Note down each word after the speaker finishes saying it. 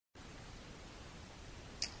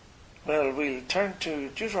Well, we'll turn to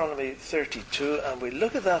Deuteronomy 32 and we'll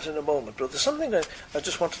look at that in a moment. But there's something I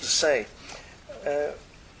just wanted to say.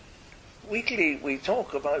 Weekly we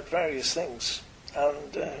talk about various things.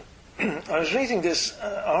 And I was reading this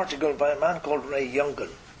article by a man called Ray Youngin.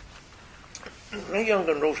 Ray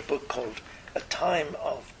Youngin wrote a book called A Time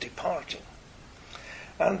of Departing.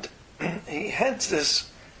 And he heads this,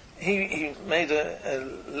 he made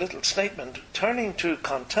a little statement, turning to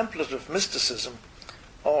contemplative mysticism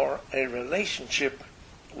or a relationship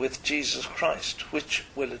with Jesus Christ, which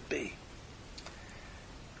will it be?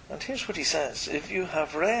 And here's what he says: if you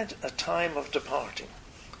have read A Time of Departing,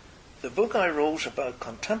 the book I wrote about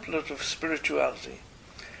contemplative spirituality,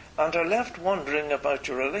 and are left wondering about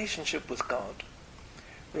your relationship with God,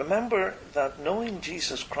 remember that knowing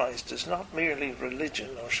Jesus Christ is not merely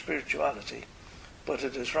religion or spirituality, but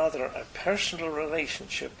it is rather a personal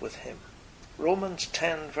relationship with him. Romans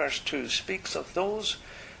 10 verse 2 speaks of those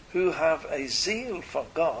who have a zeal for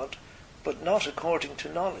God, but not according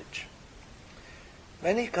to knowledge.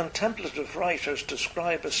 Many contemplative writers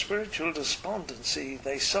describe a spiritual despondency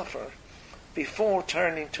they suffer before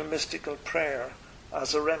turning to mystical prayer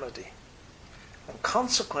as a remedy. And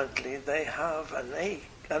consequently, they have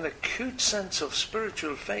an acute sense of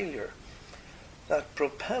spiritual failure that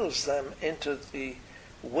propels them into the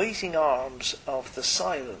waiting arms of the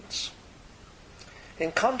silence.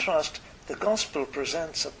 In contrast, the gospel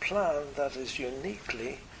presents a plan that is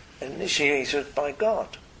uniquely initiated by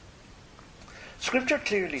God. Scripture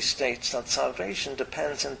clearly states that salvation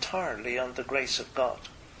depends entirely on the grace of God.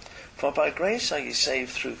 For by grace are ye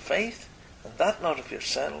saved through faith, and that not of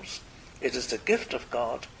yourselves. It is the gift of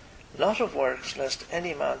God, not of works, lest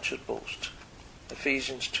any man should boast.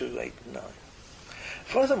 Ephesians 2, 8 and 9.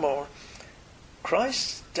 Furthermore,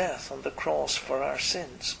 Christ's death on the cross for our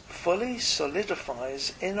sins fully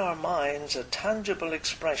solidifies in our minds a tangible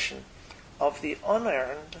expression of the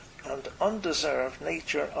unearned and undeserved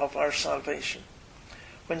nature of our salvation.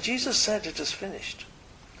 When Jesus said it is finished,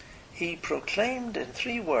 he proclaimed in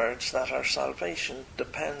 3 words that our salvation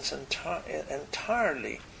depends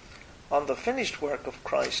entirely on the finished work of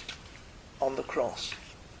Christ on the cross.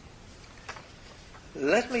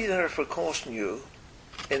 Let me therefore caution you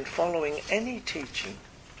in following any teaching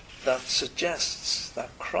that suggests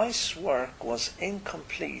that Christ's work was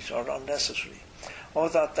incomplete or unnecessary, or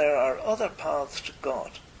that there are other paths to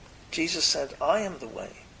God. Jesus said, I am the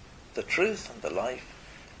way, the truth, and the life.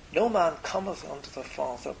 No man cometh unto the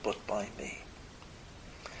Father but by me.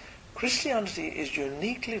 Christianity is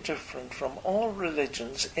uniquely different from all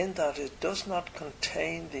religions in that it does not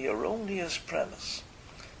contain the erroneous premise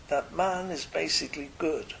that man is basically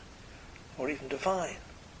good or even divine,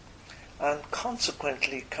 and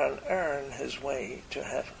consequently can earn his way to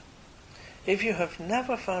heaven. If you have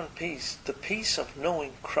never found peace, the peace of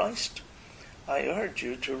knowing Christ, I urge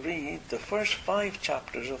you to read the first 5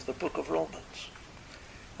 chapters of the book of Romans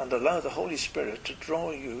and allow the Holy Spirit to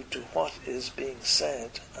draw you to what is being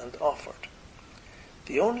said and offered.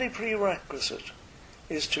 The only prerequisite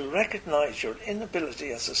is to recognize your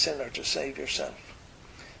inability as a sinner to save yourself.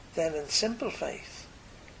 Then in simple faith,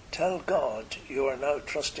 tell God you are now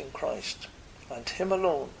trusting Christ and him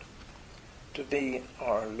alone to be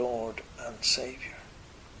our Lord and Saviour.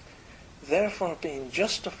 Therefore, being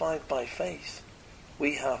justified by faith,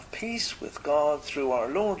 we have peace with God through our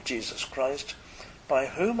Lord Jesus Christ, by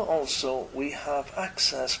whom also we have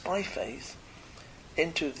access by faith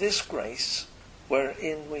into this grace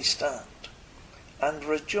wherein we stand, and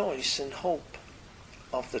rejoice in hope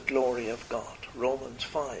of the glory of God. Romans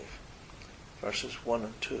 5, verses 1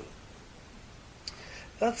 and 2.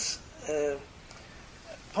 That's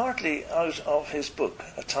partly out of his book,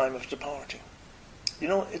 A Time of Departing. You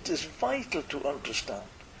know, it is vital to understand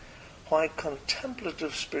why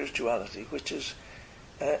contemplative spirituality, which is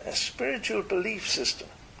a spiritual belief system,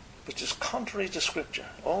 which is contrary to Scripture,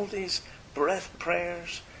 all these breath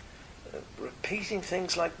prayers, repeating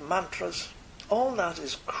things like mantras, all that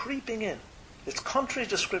is creeping in. It's contrary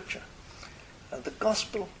to Scripture and the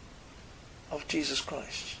gospel of Jesus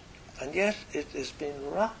Christ. And yet it is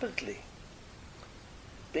rapidly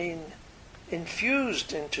being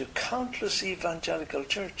infused into countless evangelical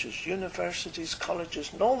churches, universities,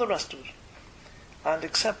 colleges, and all the rest of it, and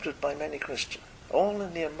accepted by many Christians, all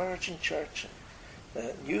in the emergent church,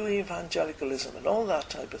 new evangelicalism and all that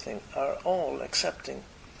type of thing are all accepting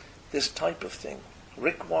this type of thing.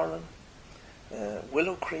 Rick Warren,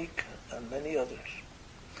 Willow Creek, and many others.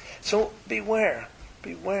 So beware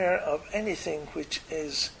of anything which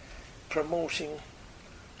is promoting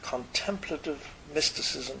contemplative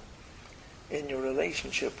mysticism in your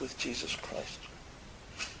relationship with Jesus Christ.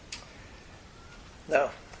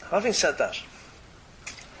 Now, Having said that,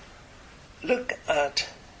 look at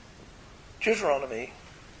Deuteronomy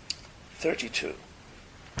 32.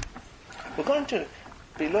 We're going to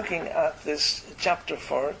be looking at this chapter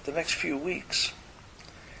for the next few weeks.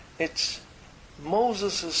 It's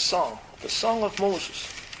Moses' song, the Song of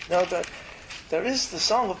Moses. Now, there is the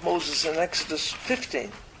Song of Moses in Exodus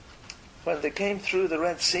 15, when they came through the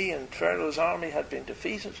Red Sea and Pharaoh's army had been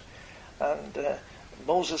defeated, and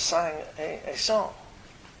Moses sang a song.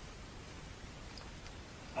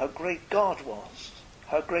 How great God was,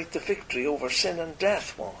 how great the victory over sin and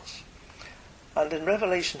death was. And in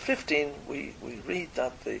Revelation 15, we read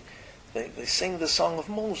that they sing the Song of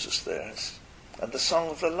Moses there, and the Song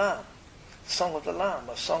of the Lamb. The Song of the Lamb,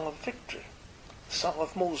 a song of victory. The Song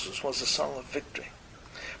of Moses was a song of victory.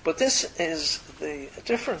 But this is a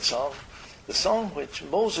different song, the song which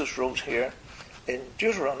Moses wrote here in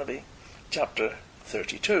Deuteronomy chapter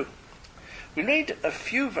 32. We read a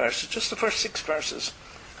few verses, just the first 6 verses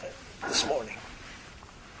this morning.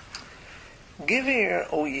 Give ear,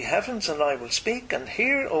 O ye heavens, and I will speak, and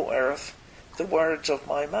hear, O earth, the words of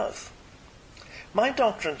my mouth. My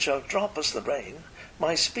doctrine shall drop as the rain,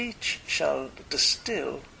 my speech shall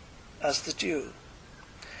distill as the dew,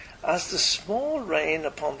 as the small rain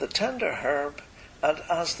upon the tender herb, and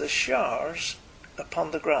as the showers upon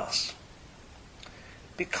the grass.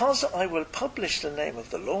 Because I will publish the name of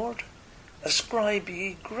the Lord, ascribe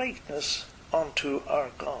ye greatness unto our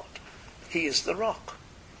God. He is the rock.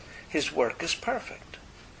 His work is perfect,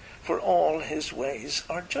 for all his ways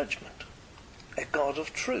are judgment. A God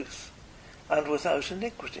of truth, and without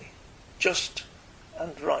iniquity, just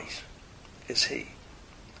and right is he.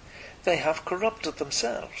 They have corrupted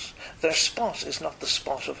themselves. Their spot is not the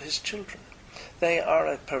spot of his children. They are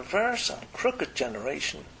a perverse and crooked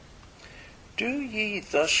generation. Do ye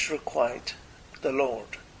thus requite the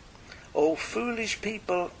Lord, O foolish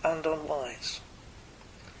people and unwise?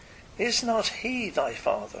 Is not he thy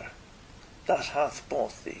father that hath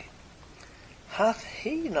bought thee? Hath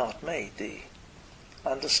he not made thee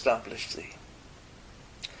and established thee?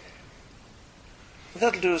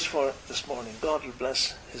 That'll do us for this morning. God will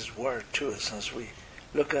bless his word to us as we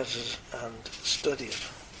look at it and study it.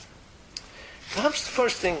 Perhaps the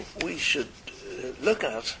first thing we should look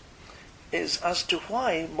at is as to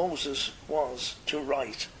why Moses was to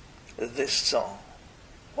write this song.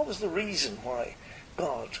 What was the reason why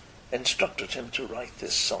God instructed him to write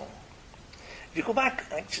this song? If you go back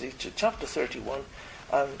actually to chapter 31,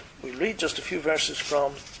 and we'll read just a few verses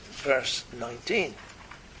from verse 19.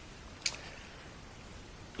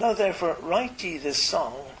 Now therefore write ye this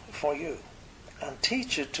song for you, and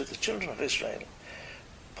teach it to the children of Israel.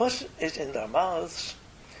 Put it in their mouths,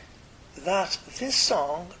 that this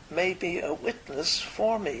song may be a witness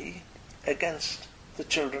for me against the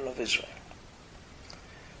children of Israel.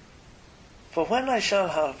 For when I shall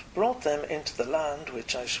have brought them into the land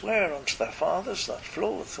which I swear unto their fathers, that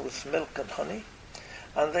floweth with milk and honey,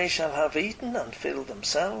 and they shall have eaten and filled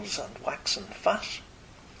themselves and waxen fat,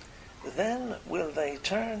 then will they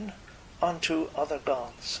turn unto other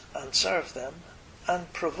gods and serve them,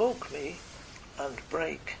 and provoke me and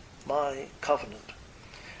break my covenant.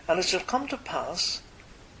 And it shall come to pass,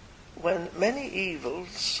 when many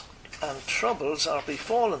evils and troubles are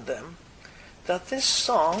befallen them, that this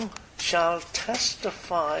song shall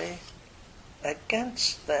testify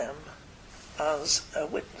against them as a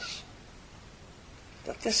witness.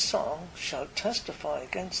 That this song shall testify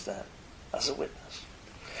against them as a witness.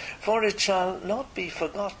 For it shall not be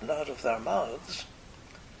forgotten out of their mouths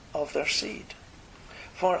of their seed.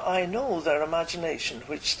 For I know their imagination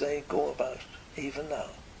which they go about even now,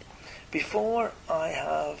 before I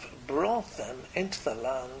have brought them into the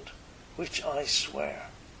land which I swear.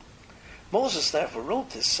 Moses therefore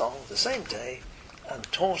wrote this song the same day and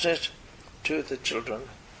taught it to the children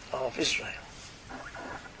of Israel.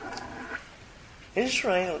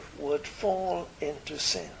 Israel would fall into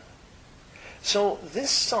sin. So this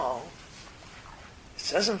song, it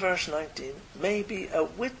says in verse 19, may be a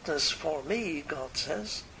witness for me, God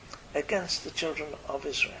says, against the children of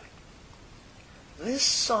Israel. This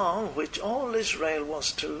song, which all Israel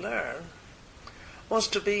was to learn, was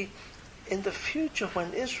to be, in the future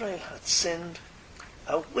when Israel had sinned,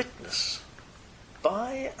 a witness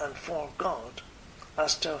by and for God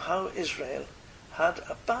as to how Israel had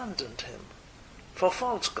abandoned him for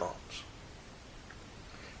false gods.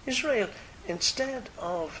 Israel, instead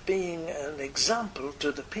of being an example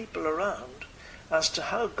to the people around as to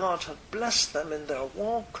how God had blessed them in their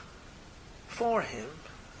walk for him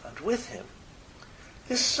and with him,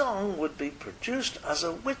 this song would be produced as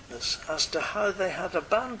a witness as to how they had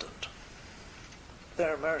abandoned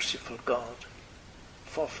their merciful God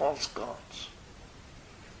for false gods.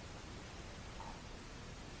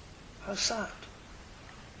 How sad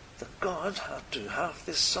that God had to have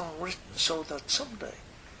this song written so that someday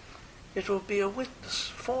it will be a witness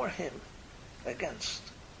for him against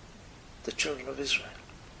the children of Israel.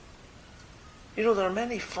 You know, there are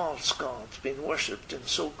many false gods being worshipped in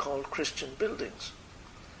so-called Christian buildings.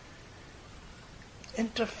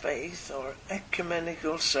 Interfaith or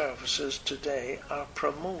ecumenical services today are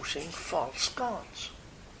promoting false gods.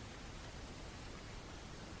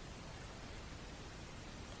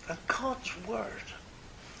 And God's Word,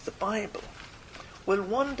 the Bible, will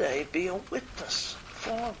one day be a witness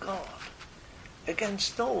for God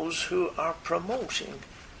against those who are promoting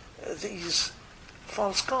these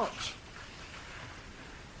false gods.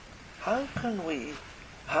 How can we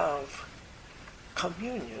have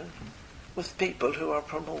communion with people who are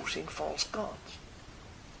promoting false gods?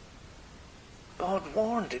 God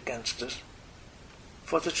warned against it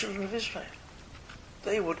for the children of Israel.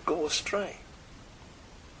 They would go astray.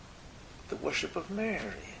 The worship of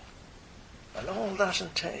Mary and all that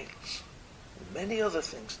entails, and many other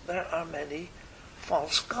things. There are many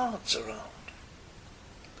false gods around.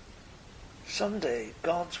 Someday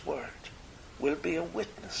God's Word will be a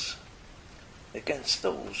witness against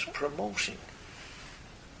those promoting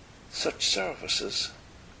such services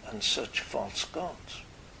and such false gods.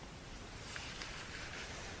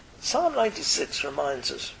 Psalm 96 reminds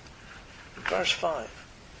us, verse 5,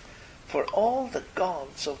 "For all the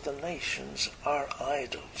gods of the nations are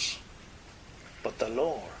idols, but the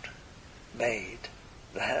Lord made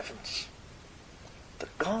the heavens." The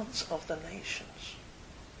gods of the nations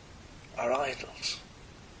are idols.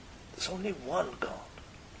 There's only one God,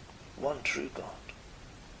 one true God,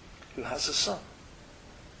 who has a Son,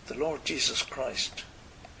 the Lord Jesus Christ,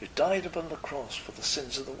 who died upon the cross for the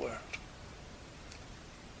sins of the world.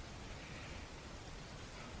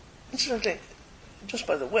 Incidentally, just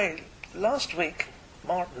by the way, last week,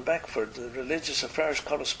 Martin Beckford, the religious affairs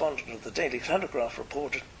correspondent of the Daily Telegraph,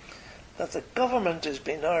 reported that the government is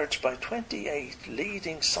being urged by 28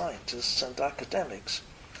 leading scientists and academics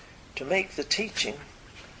to make the teaching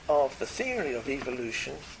of the theory of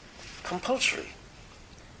evolution compulsory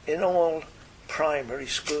in all primary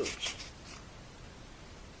schools.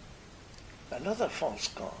 Another false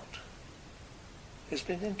god has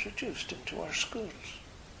been introduced into our schools.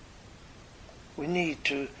 We need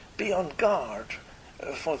to be on guard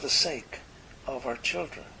for the sake of our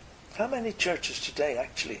children. How many churches today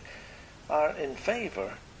actually are in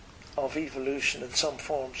favour of evolution in some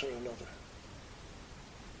forms or another?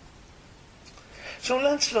 So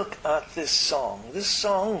let's look at this song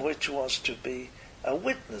which was to be a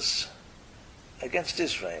witness against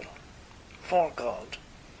Israel for God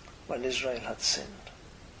when Israel had sinned.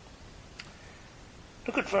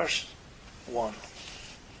 Look at verse 1,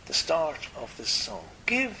 the start of this song.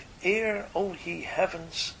 "Give ear, O ye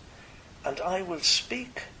heavens, and I will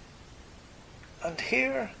speak, and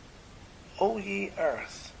hear, O ye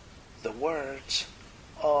earth, the words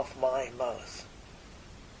of my mouth."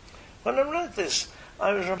 When I read this,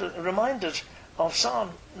 I was reminded of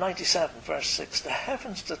Psalm 97, verse 6. "The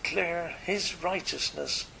heavens declare his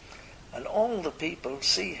righteousness, and all the people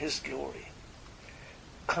see his glory.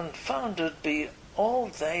 Confounded be all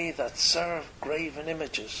they that serve graven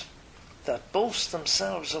images, that boast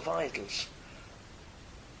themselves of idols.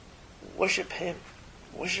 Worship him,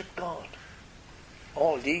 worship God,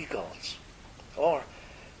 all ye gods." Or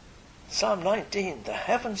Psalm 19, "The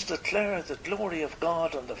heavens declare the glory of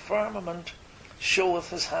God, and the firmament showeth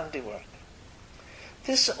his handiwork."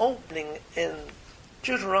 This opening in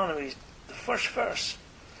Deuteronomy, the first verse,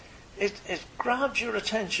 it grabs your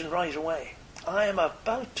attention right away. I am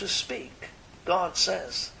about to speak, God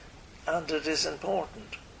says, and it is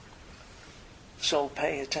important. So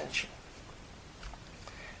pay attention.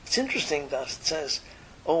 It's interesting that it says,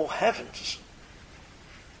 "O heavens,"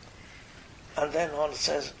 and then on it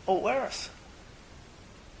says, "O earth."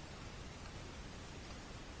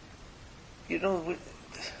 You know,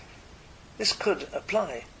 this could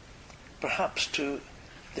apply perhaps to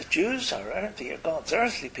the Jews, God's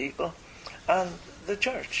earthly people, and the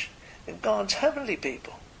church, God's heavenly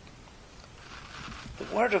people. The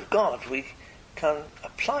Word of God, we can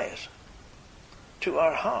apply it to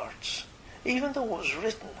our hearts. Even though it was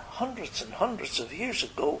written hundreds and hundreds of years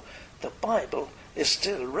ago, the Bible is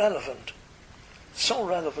still relevant. So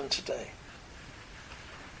relevant today.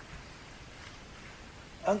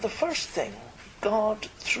 And the first thing God,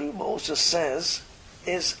 through Moses, says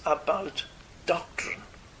is about doctrine,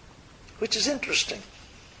 which is interesting.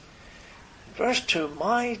 Verse 2,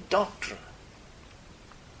 "My doctrine."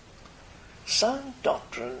 Sound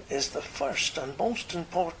doctrine is the first and most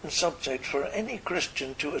important subject for any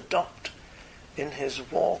Christian to adopt in his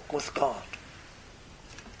walk with God.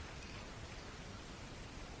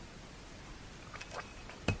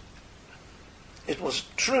 It was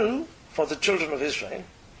true for the children of Israel,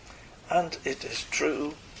 and it is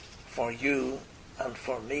true for you and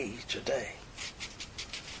for me today.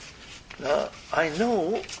 Now, I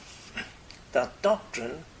know that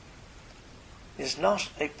doctrine is not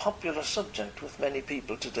a popular subject with many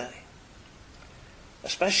people today,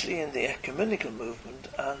 especially in the ecumenical movement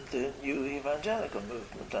and the new evangelical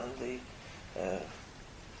movement and the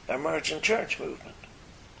emergent church movement.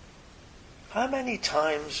 How many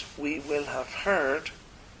times we will have heard,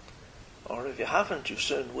 or if you haven't, you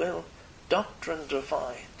soon will, doctrine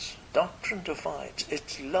divides. Doctrine divides.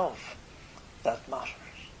 It's love that matters.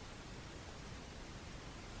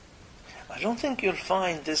 I don't think you'll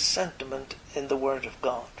find this sentiment in the Word of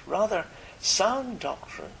God. Rather, sound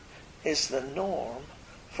doctrine is the norm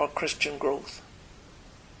for Christian growth,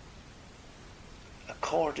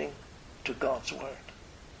 according to God's Word.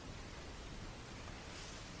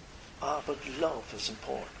 But love is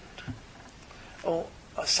important.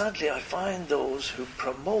 Sadly, I find those who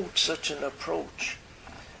promote such an approach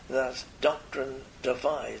that doctrine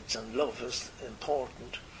divides and love is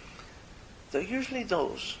important. They're usually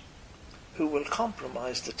those who will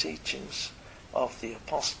compromise the teachings of the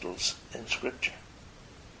apostles in Scripture.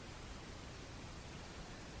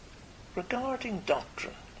 Regarding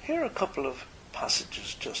doctrine, here are a couple of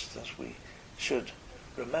passages just that we should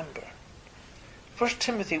remember. 1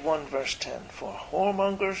 Timothy 1 verse 10, for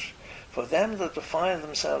whoremongers, for them that defile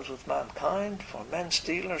themselves with mankind, for men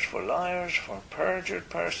stealers, for liars, for perjured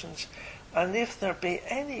persons, and if there be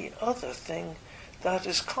any other thing that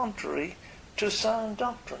is contrary to sound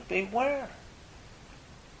doctrine, beware.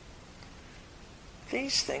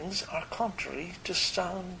 These things are contrary to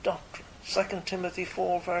sound doctrine. 2 Timothy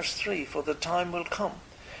 4 verse 3, for the time will come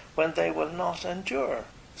when they will not endure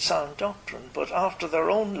sound doctrine, but after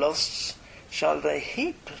their own lusts shall they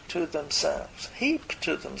heap to themselves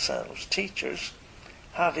teachers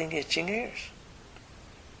having itching ears.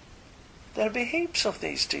 There'll be heaps of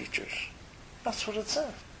these teachers. That's what it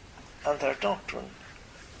says. And their doctrine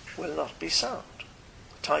will not be sound.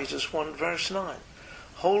 Titus 1 verse 9,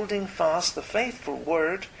 holding fast the faithful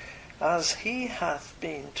word as he hath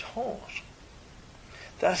been taught,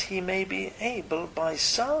 that he may be able by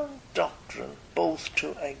sound doctrine both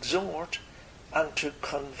to exhort and to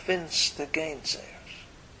convince the gainsayers.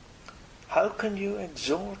 How can you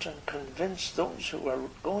exhort and convince those who are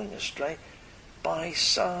going astray? By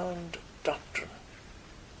sound doctrine.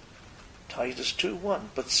 Titus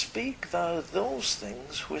 2:1, but speak thou those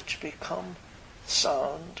things which become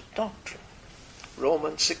sound doctrine.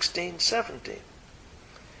 Romans 16:17.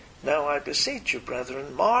 Now I beseech you,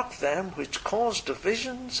 brethren, mark them which cause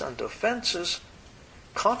divisions and offences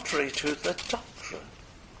contrary to the doctrine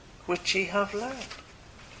which ye have learned,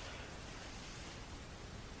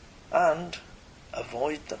 and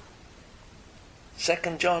avoid them.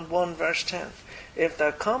 2 John 1 verse 10, if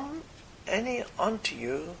there come any unto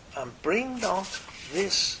you and bring not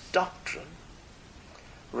this doctrine,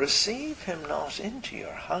 receive him not into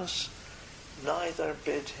your house, neither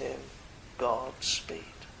bid him Godspeed.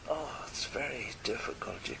 It's very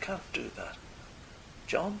difficult. You can't do that.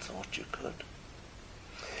 John thought you could.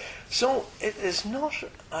 So it is not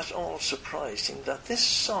at all surprising that this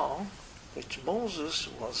song, which Moses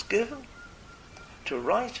was given to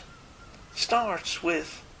write, starts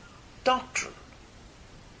with doctrine.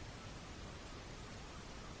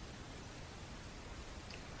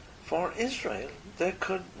 For Israel, there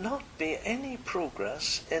could not be any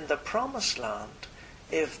progress in the promised land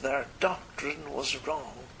if their doctrine was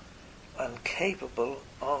wrong and capable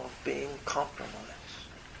of being compromised.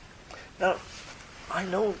 Now, I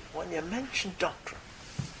know when you mention doctrine,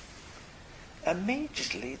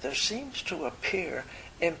 immediately there seems to appear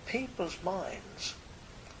in people's minds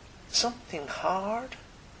something hard,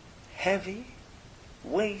 heavy,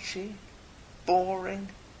 weighty, boring,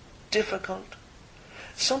 difficult,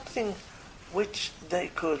 something which they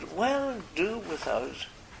could well do without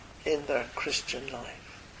in their Christian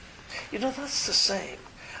life. You know, that's the same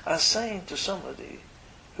as saying to somebody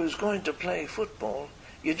who's going to play football,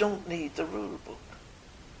 you don't need the rule book.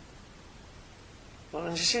 Well,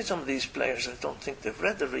 when you see some of these players, I don't think they've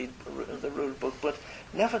read the rule book, but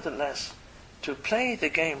nevertheless, to play the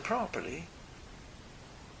game properly,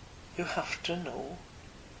 you have to know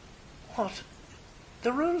what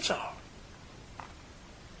the rules are.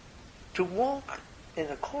 To walk in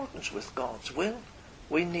accordance with God's will,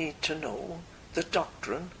 we need to know the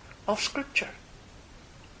doctrine of Scripture.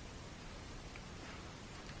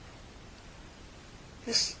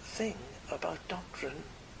 this thing about doctrine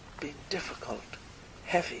being difficult,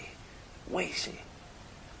 heavy, weighty,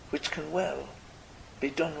 which can well be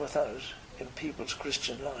done without in people's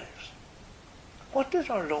Christian lives. What did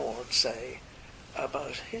our Lord say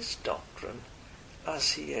about his doctrine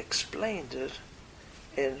as he explained it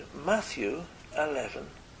in Matthew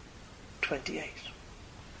 11:28?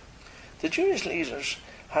 The Jewish leaders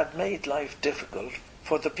had made life difficult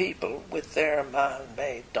for the people with their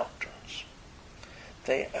man-made doctrines.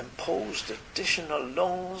 They imposed additional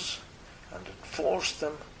laws and enforced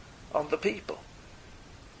them on the people.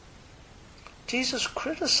 Jesus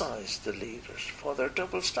criticized the leaders for their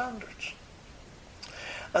double standards.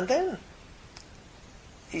 And then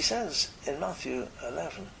he says in Matthew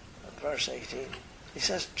 11 and verse 18, he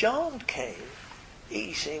says, John came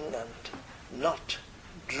eating and not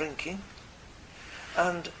drinking,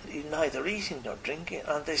 and neither eating nor drinking,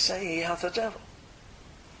 and they say he hath a devil.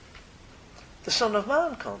 The Son of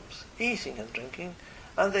Man comes eating and drinking,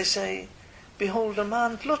 and they say, behold, a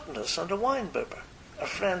man gluttonous and a winebibber, a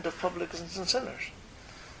friend of publicans and sinners.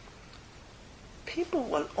 People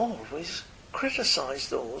will always criticize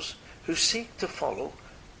those who seek to follow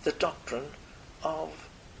the doctrine of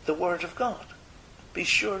the Word of God. Be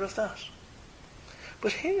sure of that.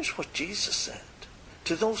 But here's what Jesus said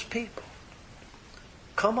to those people.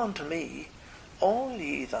 Come unto me, all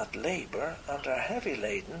ye that labour and are heavy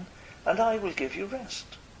laden, and I will give you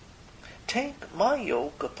rest. Take my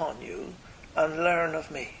yoke upon you, and learn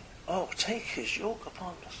of me. Oh, take his yoke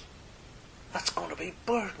upon us. That's going to be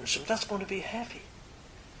burdensome. That's going to be heavy.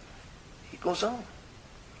 He goes on.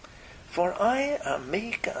 For I am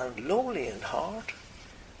meek and lowly in heart,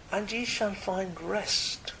 and ye shall find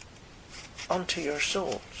rest unto your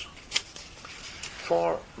souls.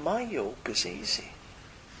 For my yoke is easy,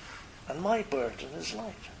 and my burden is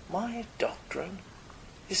light. My doctrine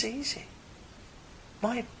is easy.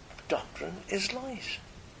 My doctrine is light.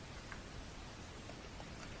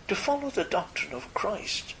 To follow the doctrine of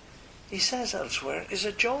Christ, he says elsewhere, is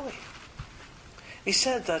a joy. He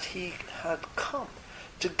said that he had come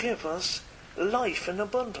to give us life in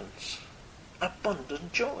abundance,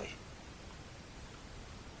 abundant joy.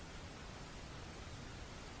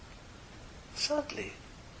 Sadly,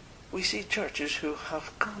 we see churches who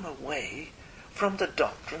have gone away from the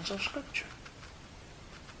doctrines of Scripture.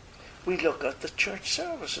 We look at the church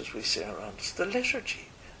services we see around us, the liturgy,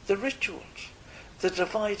 the rituals, the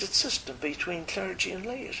divided system between clergy and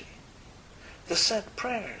laity, the set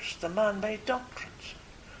prayers, the man-made doctrines.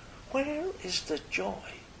 Where is the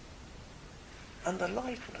joy and the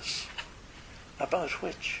lightness about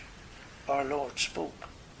which our Lord spoke?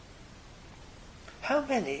 How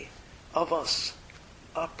many of us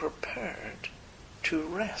are prepared to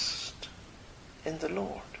rest in the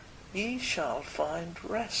Lord? Ye shall find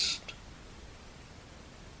rest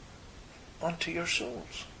unto your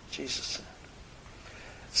souls, Jesus said.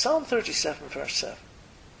 Psalm 37 verse 7.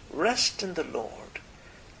 Rest in the Lord,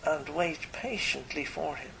 and wait patiently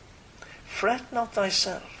for him. Fret not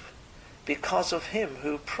thyself, because of him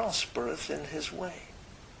who prospereth in his way,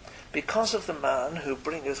 because of the man who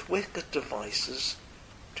bringeth wicked devices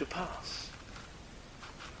to pass.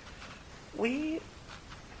 We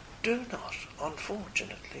do not,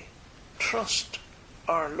 unfortunately, trust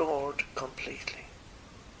our Lord completely.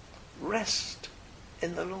 Rest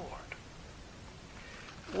in the Lord.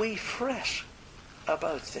 We fret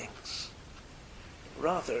about things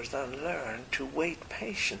rather than learn to wait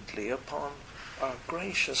patiently upon our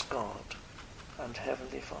gracious God and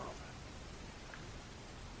Heavenly Father.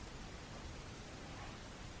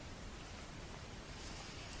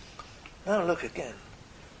 Now look again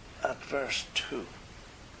at verse 2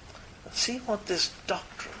 and see what this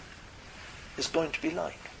doctrine is going to be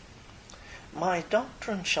like. My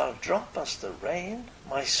doctrine shall drop as the rain,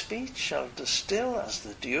 my speech shall distill as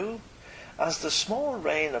the dew, as the small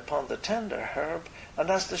rain upon the tender herb, and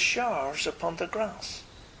as the showers upon the grass.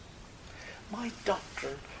 My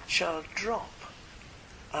doctrine shall drop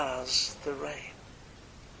as the rain.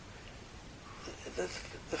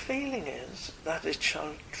 The feeling is that it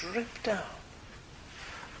shall drip down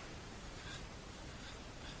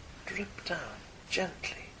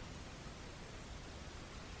gently.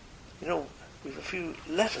 You know, we've a few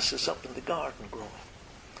lettuces up in the garden growing.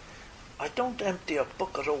 I don't empty a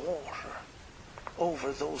bucket of water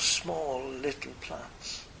over those small little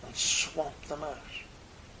plants and swamp them out.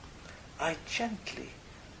 I gently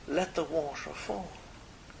let the water fall,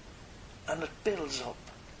 and it builds up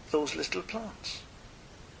those little plants.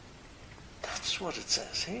 That's what it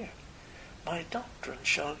says here. My doctrine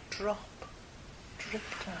shall drip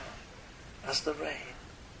down as the rain.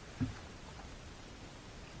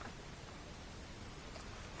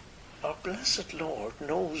 Our blessed Lord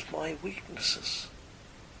knows my weaknesses,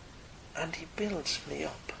 and he builds me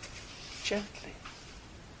up gently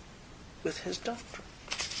with his doctrine.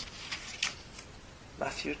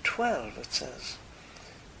 Matthew 12, it says,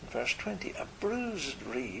 in verse 20, a bruised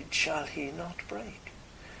reed shall he not break.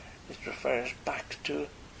 It refers back to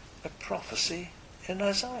a prophecy in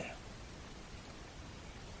Isaiah.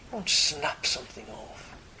 Don't snap something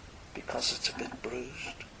off because it's a bit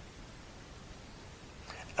bruised.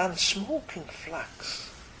 And smoking flax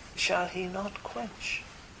shall he not quench,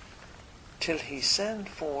 till he send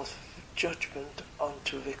forth judgment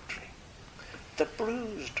unto victory. The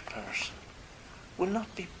bruised person will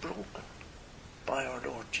not be broken by our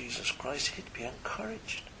Lord Jesus Christ. He'd be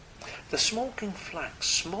encouraged. The smoking flax,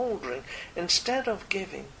 smouldering, instead of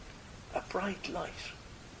giving a bright light,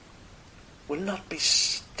 will not be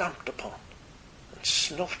stamped upon and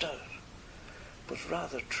snuffed out, but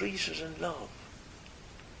rather treated in love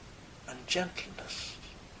and gentleness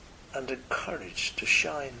and encouraged to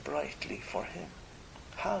shine brightly for him.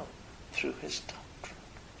 How? Through his doctrine.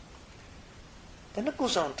 Then it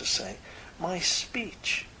goes on to say, my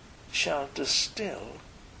speech shall distill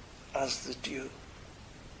as the dew.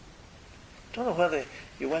 Don't know whether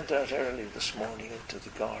you went out early this morning into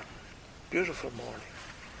the garden. Beautiful morning.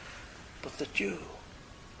 But the dew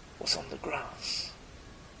was on the grass.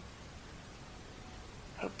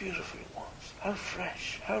 How beautiful it was. How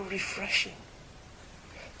fresh. How refreshing.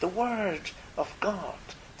 The Word of God,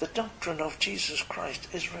 the doctrine of Jesus Christ,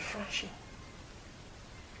 is refreshing.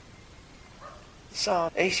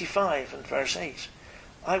 Psalm 85 and verse 8.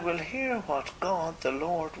 I will hear what God the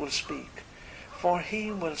Lord will speak, for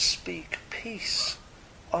he will speak peace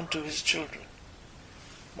unto his children.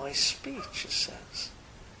 My speech, it says,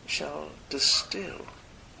 shall distill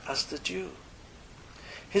as the dew.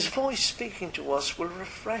 His voice speaking to us will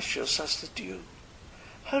refresh us as the dew.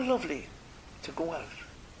 How lovely to go out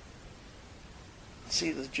and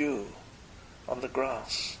see the dew on the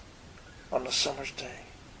grass on a summer's day.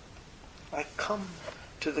 I come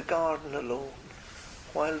to the garden alone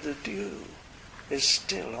while the dew is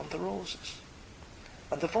still on the roses.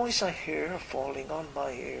 And the voice I hear falling on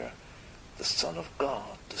my ear, the Son of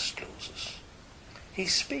God discloses. He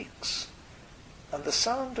speaks, and the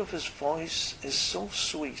sound of his voice is so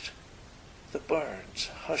sweet, the birds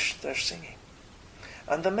hush their singing.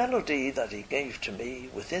 And the melody that he gave to me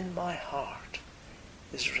within my heart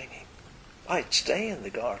is ringing. I'd stay in the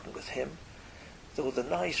garden with him, though the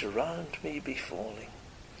night around me be falling.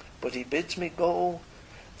 But he bids me go.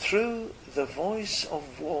 Through the voice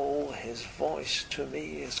of woe, his voice to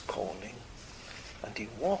me is calling. And he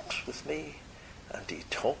walks with me, and he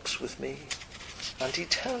talks with me, and he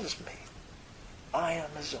tells me I am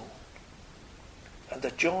his own. And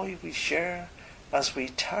the joy we share as we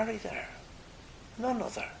tarry there, none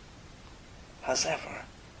other has ever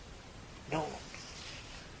known.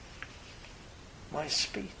 My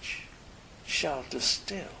speech shall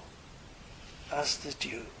distill as the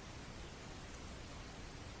dew.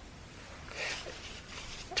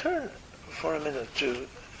 Turn for a minute to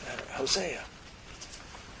Hosea.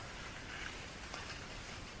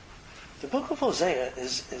 The book of Hosea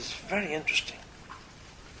is very interesting.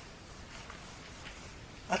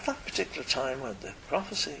 At that particular time when the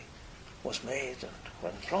prophecy was made and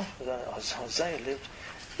when Hosea lived,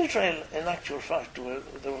 Israel, in actual fact,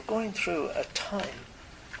 they were going through a time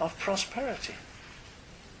of prosperity.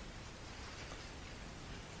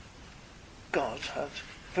 God had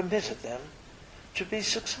permitted them to be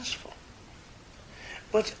successful.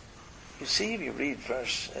 But you see, if you read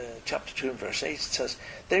chapter 2 and verse 8, it says,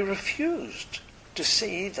 they refused to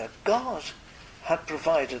see that God had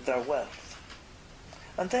provided their wealth.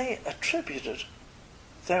 And they attributed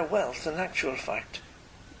their wealth, in actual fact,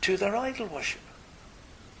 to their idol worship.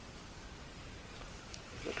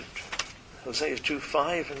 Look at Hosea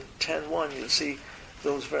 2:5 and 10:1, you'll see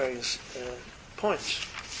those various points.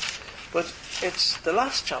 But it's the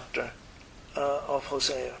last chapter of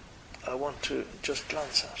Hosea I want to just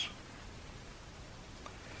glance at.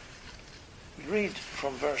 Read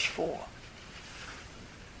from verse 4.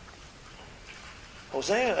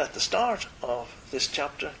 Hosea, at the start of this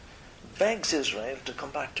chapter, begs Israel to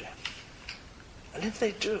come back to him. And if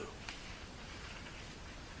they do,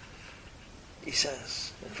 he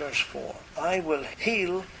says in verse 4, I will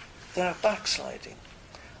heal their backsliding.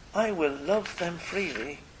 I will love them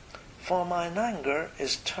freely, for mine anger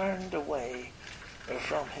is turned away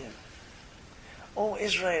from him. O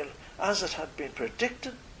Israel, as it had been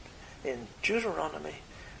predicted in Deuteronomy,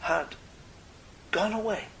 had gone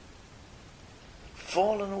away,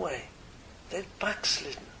 fallen away. They'd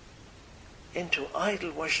backslidden into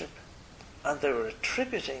idol worship, and they were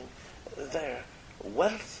attributing their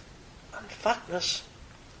wealth and fatness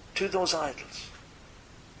to those idols,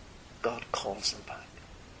 God calls them back.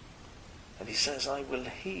 And he says, I will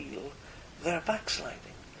heal their backsliding.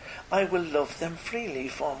 I will love them freely,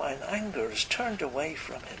 for mine anger is turned away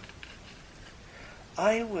from him.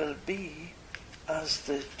 I will be as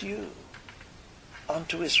the dew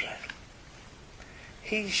unto Israel.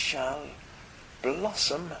 He shall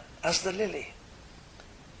blossom as the lily,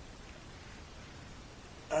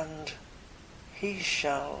 and he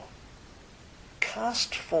shall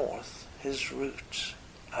cast forth his roots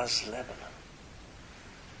as Lebanon.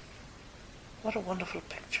 What a wonderful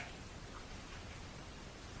picture.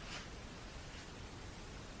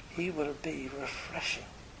 He will be refreshing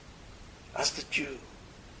as the dew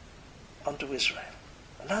unto Israel.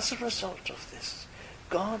 And as a result of this,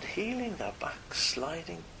 God healing their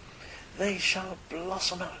backsliding, they shall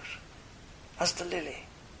blossom out as the lily,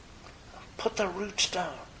 and put their roots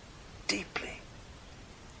down deeply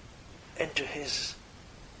into his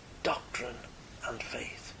doctrine and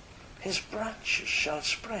faith. His branches shall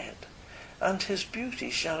spread, and his beauty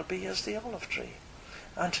shall be as the olive tree,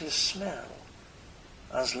 and his smell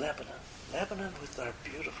as Lebanon. Lebanon with their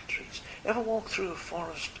beautiful trees. Ever walk through a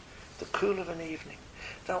forest, the cool of an evening,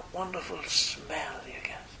 that wonderful smell you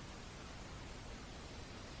get?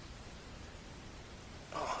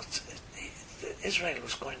 Oh, Israel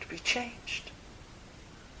was going to be changed.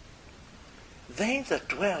 They that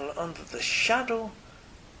dwell under the shadow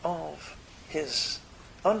of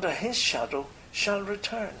under his shadow shall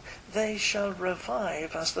return. They shall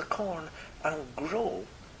revive as the corn and grow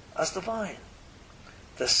as the vine.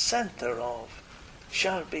 The scent thereof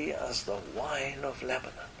shall be as the wine of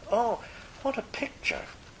Lebanon. Oh, what a picture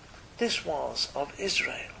this was of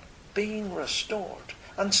Israel being restored,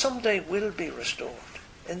 and someday will be restored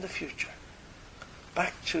in the future,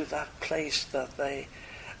 back to that place that they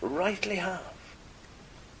rightly have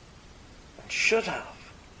and should have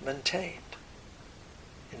maintained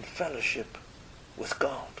in fellowship with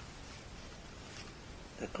God.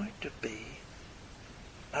 They're going to be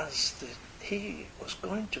as he was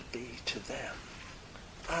going to be to them,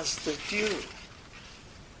 as the dew.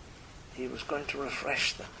 He was going to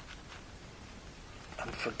refresh them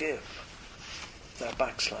and forgive their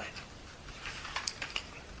backslide.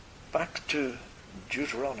 Back to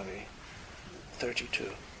Deuteronomy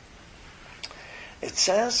 32. It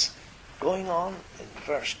says, going on in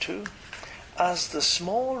verse 2, as the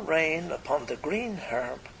small rain upon the green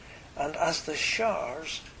herb, and as the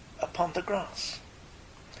showers upon the grass.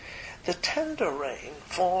 The tender rain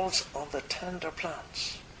falls on the tender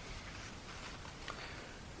plants.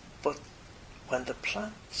 But when the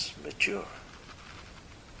plants mature,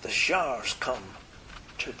 the showers come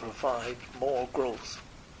to provide more growth.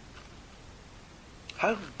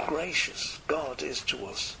 How gracious God is to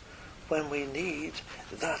us when we need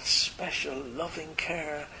that special loving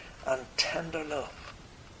care and tender love.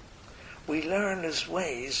 We learn his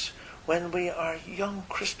ways when we are young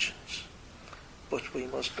Christians, but we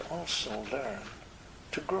must also learn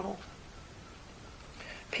to grow.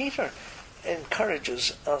 Peter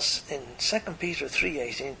encourages us in 2 Peter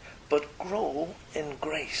 3:18, but grow in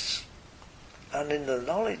grace and in the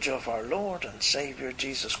knowledge of our Lord and Saviour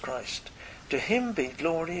Jesus Christ. To him be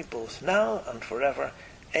glory both now and forever.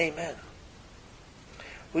 Amen.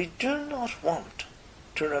 We do not want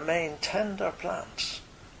to remain tender plants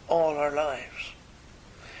all our lives.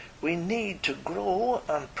 We need to grow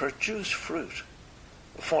and produce fruit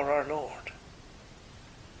for our Lord.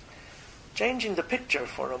 Changing the picture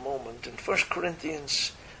for a moment, in 1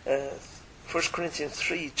 Corinthians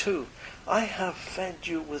 3:2, I have fed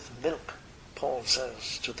you with milk, Paul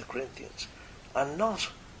says to the Corinthians, and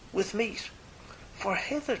not with meat. For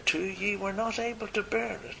hitherto ye were not able to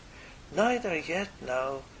bear it, neither yet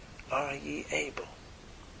now are ye able.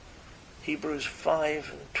 Hebrews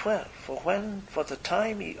 5:12, for when for the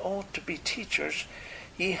time ye ought to be teachers,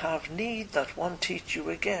 ye have need that one teach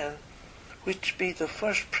you again, which be the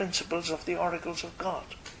first principles of the oracles of God,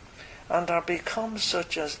 and are become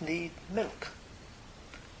such as need milk,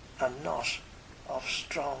 and not of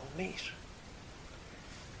strong meat.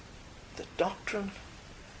 The doctrine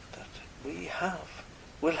that we have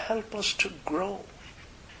will help us to grow,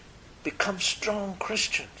 become strong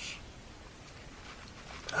Christians.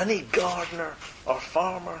 Any gardener or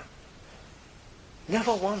farmer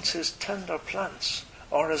never wants his tender plants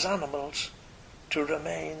or his animals to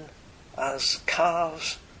remain as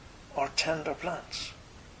calves or tender plants.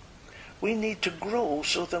 We need to grow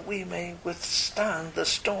so that we may withstand the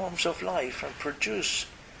storms of life and produce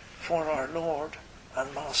for our Lord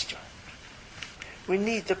and Master. We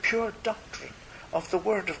need the pure doctrine of the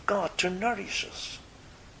Word of God to nourish us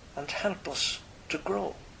and help us to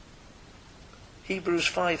grow. Hebrews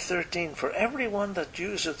 5:13, for everyone that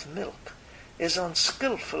useth milk is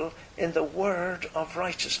unskillful in the word of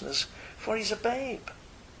righteousness, for he's a babe.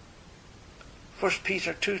 1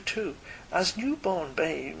 Peter 2:2, as newborn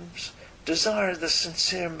babes desire the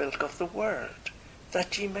sincere milk of the word,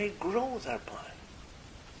 that ye may grow thereby.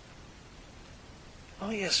 Oh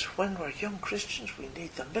yes, when we're young Christians we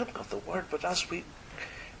need the milk of the word, but as we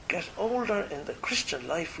get older in the Christian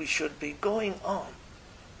life we should be going on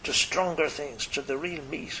to stronger things, to the real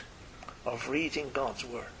meat of reading God's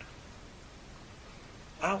word.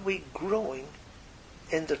 Are we growing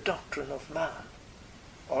in the doctrine of man,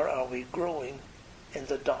 or are we growing in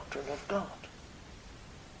the doctrine of God?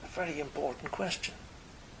 A very important question.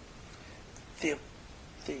 The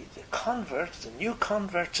converts, the new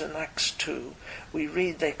converts in Acts 2, we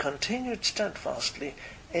read they continued steadfastly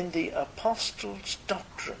in the apostles'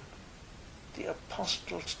 doctrine. The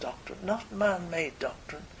apostles' doctrine, not man-made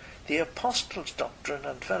doctrine. The apostles' doctrine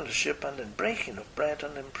and fellowship, and in breaking of bread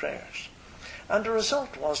and in prayers. And the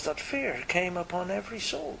result was that fear came upon every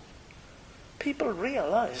soul. People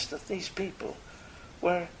realized that these people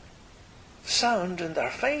were sound in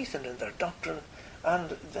their faith and in their doctrine,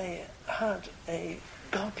 and they had a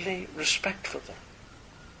godly respect for them.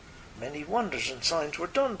 Many wonders and signs were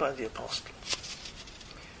done by the apostles.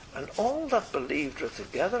 And all that believed were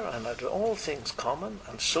together, and had all things common,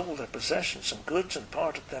 and sold their possessions and goods, and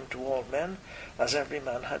parted them to all men, as every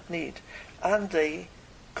man had need. And they,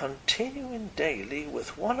 continuing daily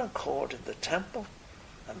with one accord in the temple,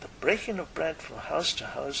 and the breaking of bread from house to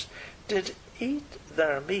house, did eat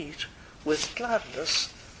their meat with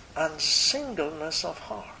gladness and singleness of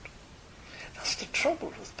heart. That's the trouble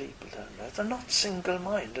with people down there. They're not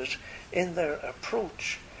single-minded in their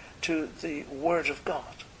approach to the Word of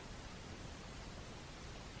God.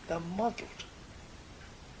 They're muddled.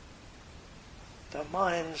 Their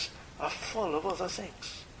minds are full of other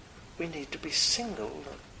things. We need to be single,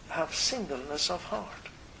 have singleness of heart,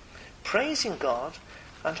 praising God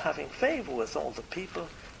and having favour with all the people,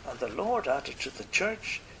 and the Lord added to the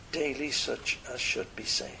church daily such as should be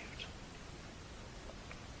saved.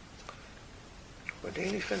 We're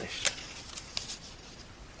nearly finished.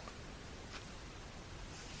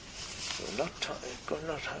 We're going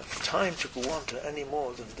not have time to go on to any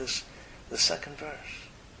more than this, the second verse.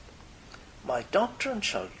 My doctrine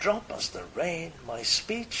shall drop as the rain, my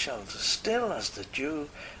speech shall distill as the dew,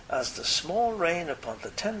 as the small rain upon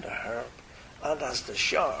the tender herb, and as the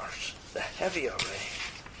showers, the heavier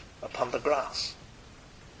rain, upon the grass.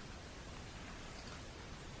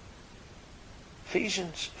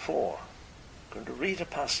 Ephesians 4. I'm going to read a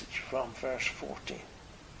passage from verse 14.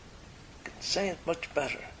 I can say it much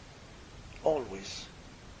better, always,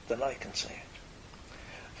 than I can say it.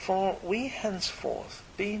 For we henceforth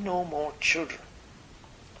be no more children,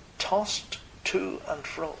 tossed to and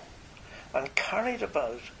fro, and carried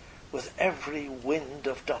about with every wind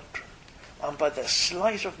of doctrine, and by the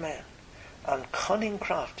sleight of men, and cunning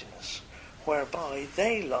craftiness, whereby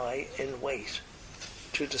they lie in wait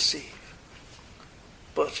to deceive.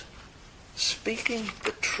 But speaking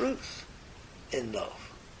the truth in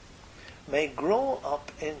love, may grow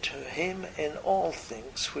up into him in all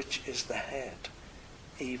things which is the head,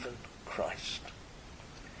 even Christ,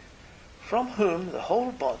 from whom the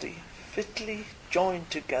whole body, fitly joined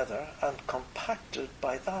together and compacted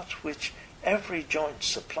by that which every joint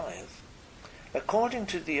supplieth, according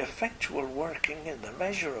to the effectual working in the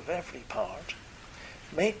measure of every part,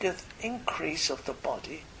 maketh increase of the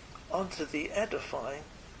body unto the edifying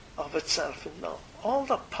of itself in love. All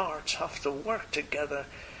the parts have to work together,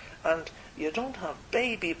 and you don't have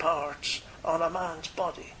baby parts on a man's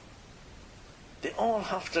body. They all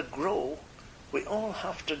have to grow. We all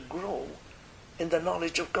have to grow in the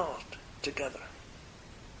knowledge of God together.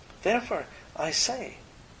 Therefore I say,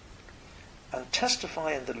 and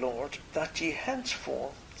testify in the Lord, that ye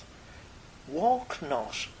henceforth walk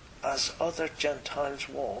not as other Gentiles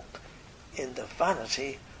walk, in the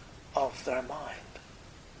vanity of their mind.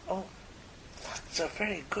 Oh, that's a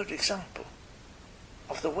very good example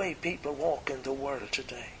of the way people walk in the world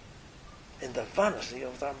today, in the vanity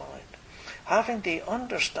of their mind, having the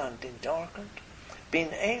understanding darkened,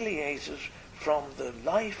 being alienated from the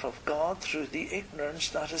life of God through the ignorance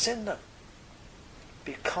that is in them,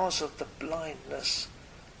 because of the blindness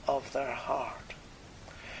of their heart,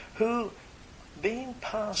 who, being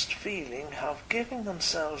past feeling, have given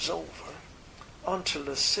themselves over unto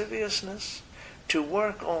lasciviousness, to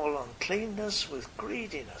work all uncleanness with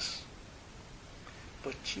greediness.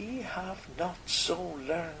 But ye have not so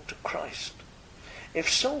learned Christ,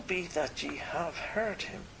 if so be that ye have heard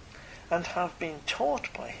him, and have been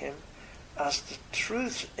taught by him, as the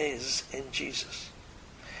truth is in Jesus,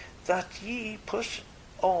 that ye put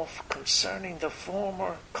off concerning the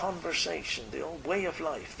former conversation, the old way of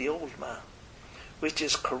life, the old man, which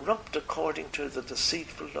is corrupt according to the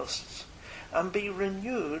deceitful lusts, and be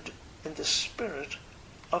renewed in the spirit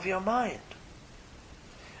of your mind,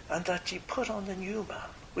 and that ye put on the new man,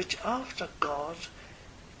 which after God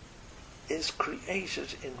is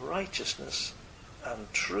created in righteousness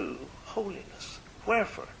and true holiness.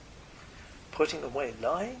 Wherefore, putting away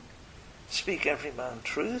lying, speak every man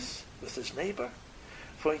truth with his neighbour,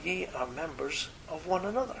 for ye are members of one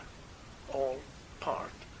another, all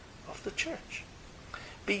part of the church.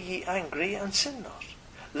 Be ye angry and sin not.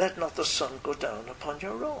 Let not the sun go down upon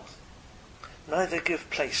your wrath, neither give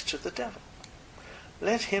place to the devil.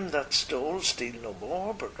 Let him that stole steal no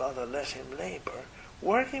more, but rather let him labour,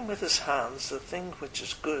 working with his hands the thing which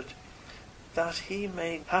is good, that he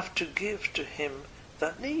may have to give to him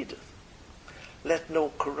that needeth. Let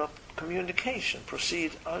no corrupt communication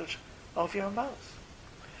proceed out of your mouth,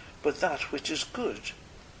 but that which is good,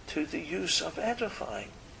 to the use of edifying,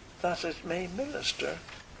 that it may minister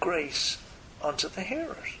grace unto the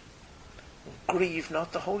hearers. Grieve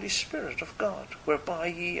not the Holy Spirit of God, whereby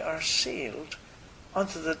ye are sealed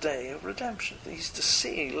unto the day of redemption. He's to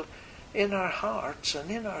seal in our hearts and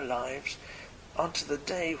in our lives unto the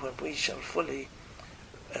day when we shall fully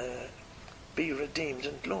be redeemed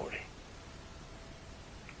in glory.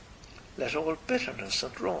 Let all bitterness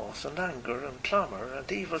and wrath and anger and clamour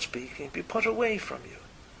and evil speaking be put away from you,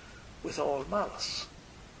 with all malice.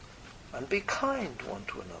 And be kind one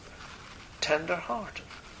to another, tender-hearted,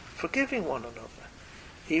 forgiving one another,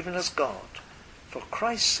 even as God, for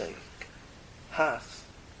Christ's sake, hath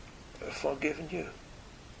forgiven you.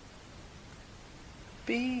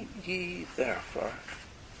 Be ye therefore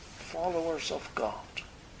followers of God,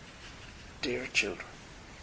 dear children.